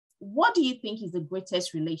what do you think is the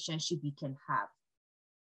greatest relationship you can have?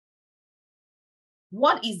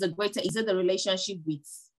 What is the greatest? Is it the relationship with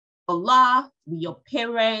Allah, with your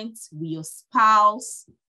parents, with your spouse?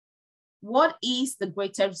 What is the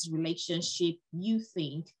greatest relationship you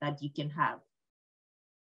think that you can have?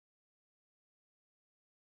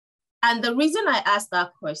 And the reason I asked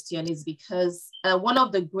that question is because one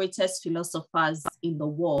of the greatest philosophers in the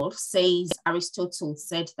world says, Aristotle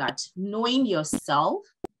said that knowing yourself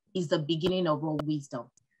is the beginning of all wisdom.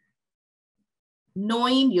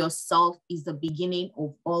 Knowing yourself is the beginning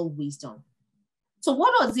of all wisdom. So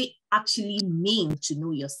what does it actually mean to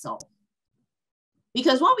know yourself?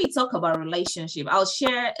 Because when we talk about relationship, I'll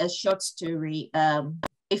share a short story.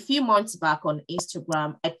 A few months back on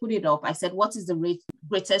Instagram, I put it up. I said, what is the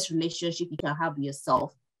greatest relationship you can have with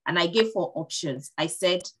yourself? And I gave 4 options. I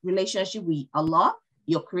said, relationship with Allah,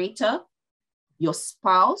 your creator, your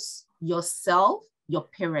spouse, yourself, your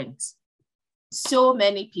parents. So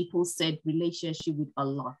many people said relationship with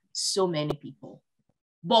Allah. So many people.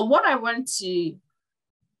 But what I want to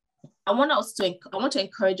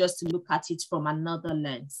encourage us to look at it from another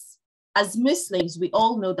lens. As Muslims, we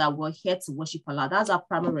all know that we're here to worship Allah. That's our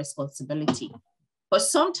primary responsibility. But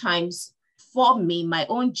sometimes, for me, my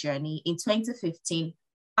own journey in 2015,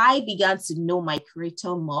 I began to know my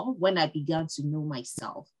creator more when I began to know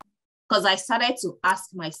myself. Because I started to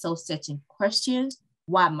ask myself certain questions.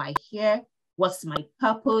 Why am I here? What's my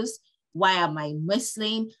purpose? Why am I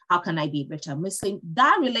Muslim? How can I be a better Muslim?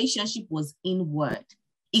 That relationship was inward.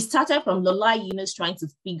 It started from Lola Yunus trying to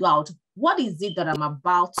figure out what is it that I'm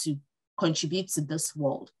about to contribute to this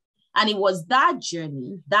world. And it was that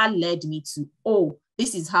journey that led me to, oh,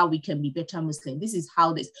 this is how we can be better Muslim. This is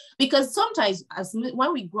how this, because sometimes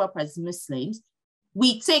when we grow up as Muslims,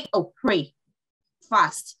 we take a pray,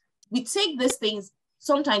 fast. We take these things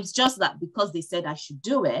sometimes just that because they said I should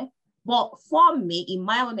do it. But for me, in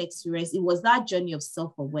my own experience, it was that journey of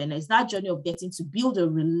self-awareness, that journey of getting to build a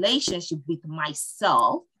relationship with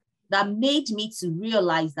myself that made me to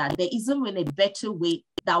realize that there isn't really a better way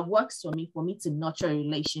that works for me to nurture a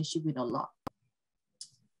relationship with Allah.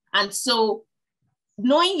 And so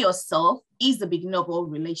knowing yourself is the beginning of all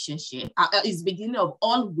relationship, is the beginning of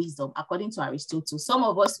all wisdom, according to Aristotle. Some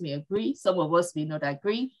of us may agree, some of us may not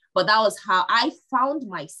agree, but that was how I found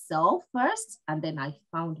myself first, and then I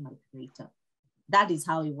found my creator. That is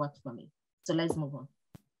how it worked for me. So let's move on.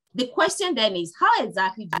 The question then is, how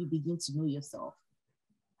exactly do you begin to know yourself?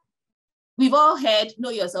 We've all heard, know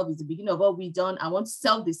yourself is the beginning of all we've done. I want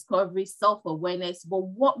self-discovery, self-awareness, but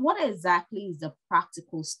what exactly is the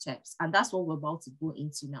practical steps? And that's what we're about to go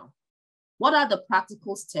into now. What are the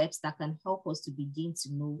practical steps that can help us to begin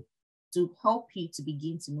to know, to help you to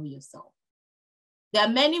begin to know yourself? There are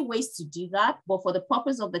many ways to do that, but for the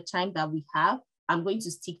purpose of the time that we have, I'm going to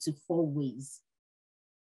stick to 4 ways.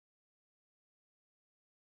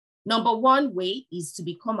 Number 1 way is to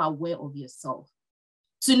become aware of yourself.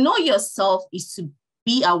 To know yourself is to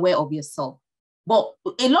be aware of yourself. But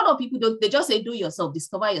a lot of people they just say, do yourself,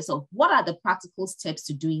 discover yourself. What are the practical steps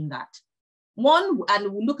to doing that? 1,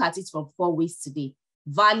 and we'll look at it from 4 ways today: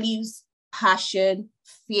 values, passion,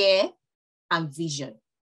 fear, and vision.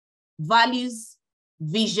 Values,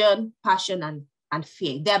 vision, passion, and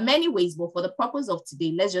fear. There are many ways, but for the purpose of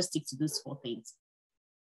today, let's just stick to those 4 things.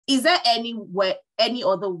 Is there any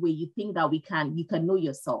other way you think that you can know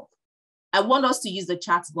yourself? I want us to use the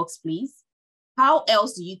chat box, please. How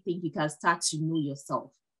else do you think you can start to know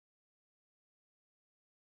yourself?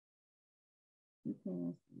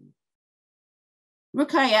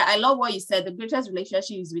 Rukaya, I love what you said. The greatest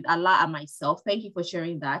relationship is with Allah and myself. Thank you for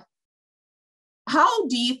sharing that. How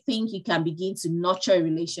do you think you can begin to nurture a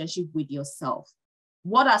relationship with yourself?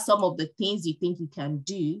 What are some of the things you think you can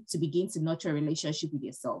do to begin to nurture a relationship with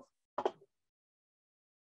yourself?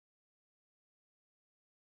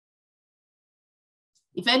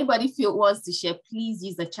 If anybody wants to share, please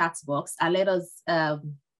use the chat box and let us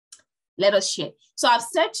share. So I've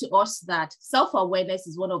said to us that self-awareness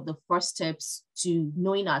is one of the first steps to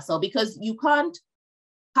knowing ourselves, because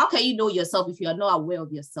how can you know yourself if you are not aware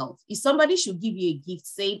of yourself? If somebody should give you a gift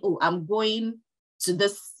saying, oh, I'm going to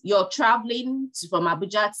this, you're traveling from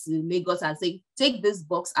Abuja to Lagos, and say, take this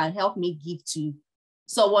box and help me give to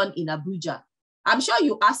someone in Abuja. I'm sure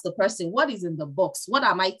you ask the person, what is in the box? What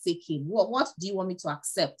am I taking? What do you want me to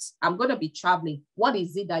accept? I'm going to be traveling. What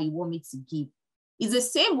is it that you want me to give? It's the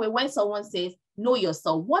same way when someone says, know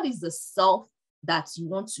yourself. What is the self that you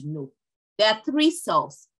want to know? There are 3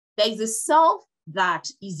 selves. There is a self that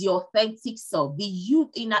is your authentic self.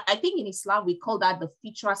 I think in Islam, we call that the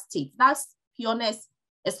fitra state. That's pureness,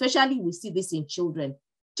 especially we see this in children.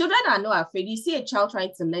 Children are not afraid. You see a child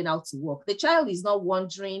trying to learn how to walk. The child is not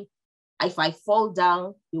wondering, if I fall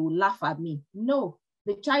down, they will laugh at me. No,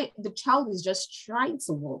 the child is just trying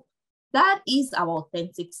to walk. That is our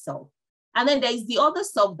authentic self. And then there is the other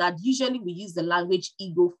self that usually we use the language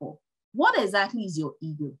ego for. What exactly is your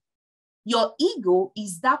ego? Your ego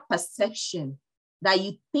is that perception that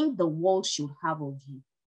you think the world should have of you.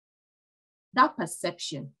 That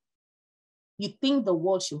perception you think the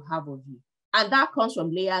world should have of you. And that comes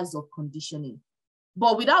from layers of conditioning.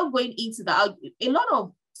 But without going into that,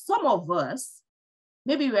 some of us,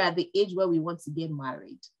 maybe we're at the age where we want to get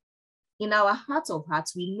married. In our heart of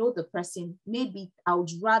hearts, we know the person, maybe I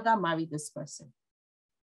would rather marry this person.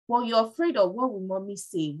 Well, you're afraid of what will mommy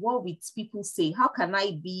say? What will people say? How can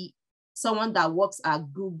I be someone that works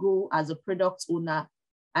at Google as a product owner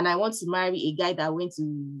and I want to marry a guy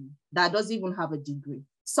that doesn't even have a degree?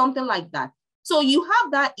 Something like that. So you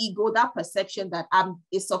have that ego, that perception that I'm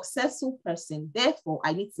a successful person, therefore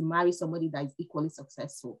I need to marry somebody that is equally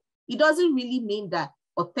successful. It doesn't really mean that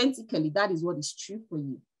authentically that is what is true for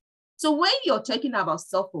you. So when you're talking about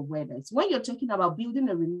self-awareness, when you're talking about building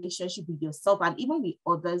a relationship with yourself and even with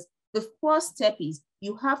others, the first step is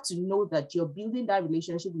you have to know that you're building that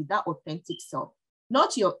relationship with that authentic self,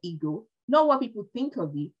 not your ego, not what people think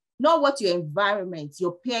of you, not what your environment,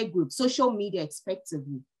 your peer group, social media expects of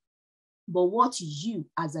you, but what you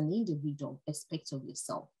as an individual expect of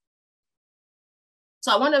yourself.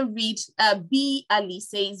 So I want to read, B. Ali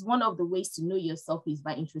says, one of the ways to know yourself is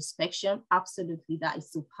by introspection. Absolutely, that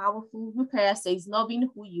is so powerful. Rupaya says, loving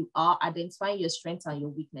who you are, identifying your strengths and your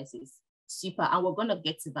weaknesses. Super, and we're going to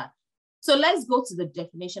get to that. So let's go to the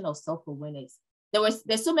definition of self-awareness.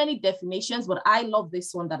 There's so many definitions, but I love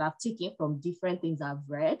this one that I've taken from different things I've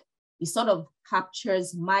read. It sort of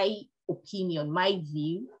captures my opinion, my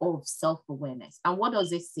view of self-awareness. And what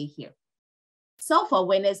does it say here?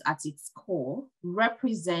 Self-awareness at its core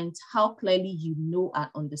represents how clearly you know and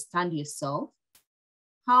understand yourself,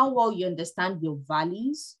 how well you understand your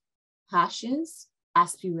values, passions,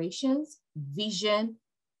 aspirations, vision,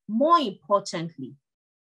 more importantly,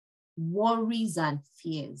 worries and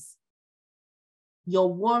fears.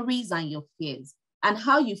 Your worries and your fears, and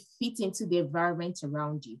how you fit into the environment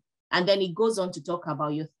around you. And then it goes on to talk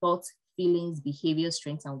about your thoughts, feelings, behavior,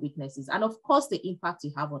 strengths, and weaknesses. And of course, the impact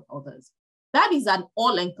you have on others. That is an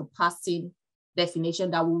all-encompassing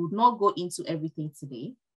definition that we would not go into everything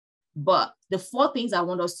today. But the 4 things I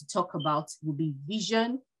want us to talk about will be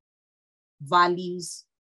vision, values,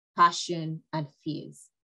 passion, and fears.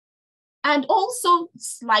 And also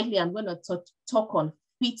slightly, I'm going to talk on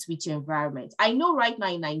fit with your environment. I know right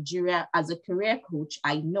now in Nigeria, as a career coach,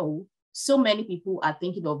 I know so many people are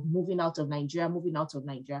thinking of moving out of Nigeria.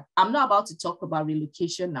 I'm not about to talk about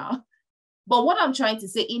relocation now. But what I'm trying to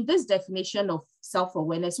say in this definition of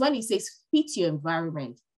self-awareness, when it says fit your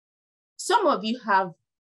environment, some of you have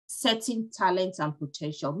certain talents and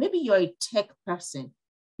potential. Maybe you're a tech person.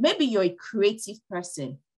 Maybe you're a creative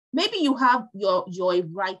person. Maybe you're a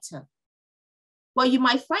writer. But you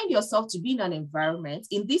might find yourself to be in an environment.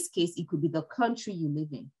 In this case, it could be the country you live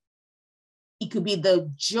in. It could be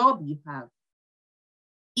the job you have.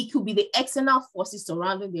 It could be the external forces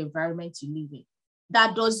surrounding the environment you live in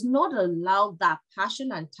that does not allow that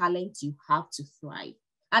passion and talent you have to thrive.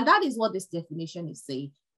 And that is what this definition is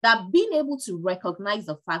saying, that being able to recognize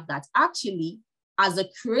the fact that actually, as a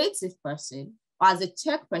creative person or as a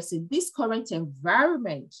tech person, this current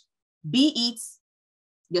environment, be it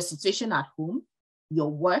your situation at home,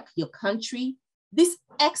 your work, your country, this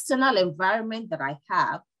external environment that I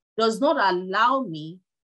have does not allow me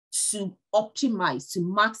to optimize, to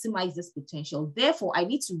maximize this potential. Therefore, I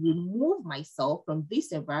need to remove myself from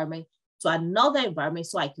this environment to another environment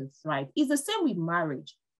so I can thrive. It's the same with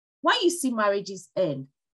marriage. When you see marriages end,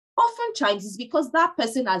 oftentimes it's because that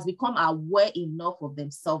person has become aware enough of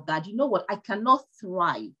themselves that, you know what, I cannot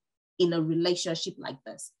thrive in a relationship like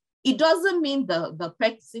this. It doesn't mean the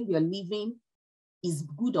person you're living is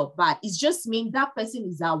good or bad. It just means that person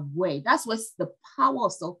is aware. That's what's the power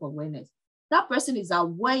of self-awareness. That person is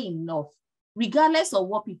aware enough, regardless of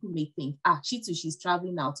what people may think. She too, she's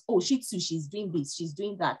traveling out. Oh, she too, she's doing this, she's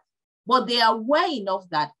doing that. But they are aware enough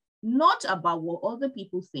that not about what other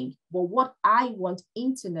people think, but what I want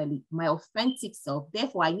internally, my authentic self.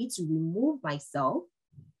 Therefore, I need to remove myself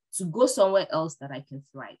to go somewhere else that I can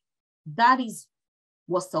thrive. That is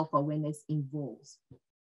what self-awareness involves.